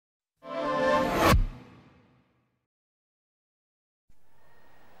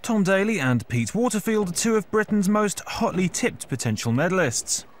Tom Daley and Pete Waterfield are two of Britain's most hotly tipped potential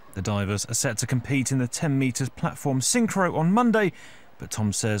medalists. The divers are set to compete in the 10 metres platform synchro on Monday, but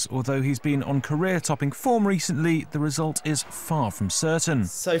Tom says although he's been on career-topping form recently, the result is far from certain.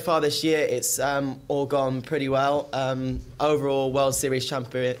 So far this year, it's all gone pretty well. Overall World Series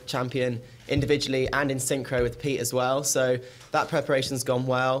champion individually and in synchro with Pete as well, so that preparation's gone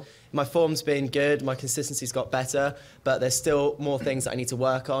well. My form's been good, my consistency's got better, but there's still more things that I need to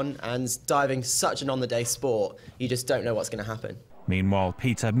work on, and diving's such an on-the-day sport, you just don't know what's going to happen. Meanwhile,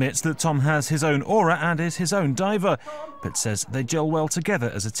 Pete admits that Tom has his own aura and is his own diver, but says they gel well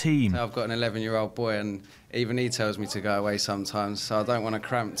together as a team. I've got an 11-year-old boy, and even he tells me to go away sometimes, so I don't want to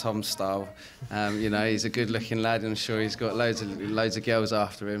cramp Tom's style. You know, he's a good-looking lad, and I'm sure he's got loads of girls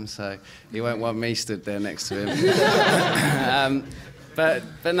after him, so he won't want me stood there next to him. But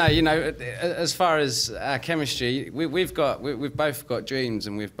no, you know, as far as our chemistry, we've both got dreams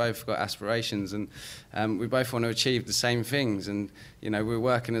and we've both got aspirations, and we both want to achieve the same things. And you know, we're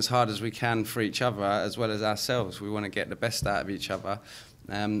working as hard as we can for each other as well as ourselves. We want to get the best out of each other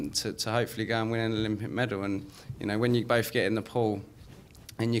to hopefully go and win an Olympic medal. And you know, when you both get in the pool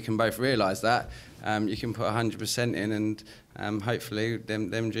and you can both realise that, you can put 100% in, and hopefully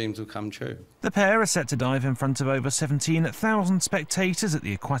them dreams will come true. The pair are set to dive in front of over 17,000 spectators at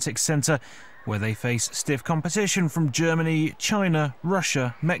the Aquatics Centre, where they face stiff competition from Germany, China,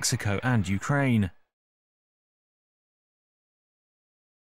 Russia, Mexico and Ukraine.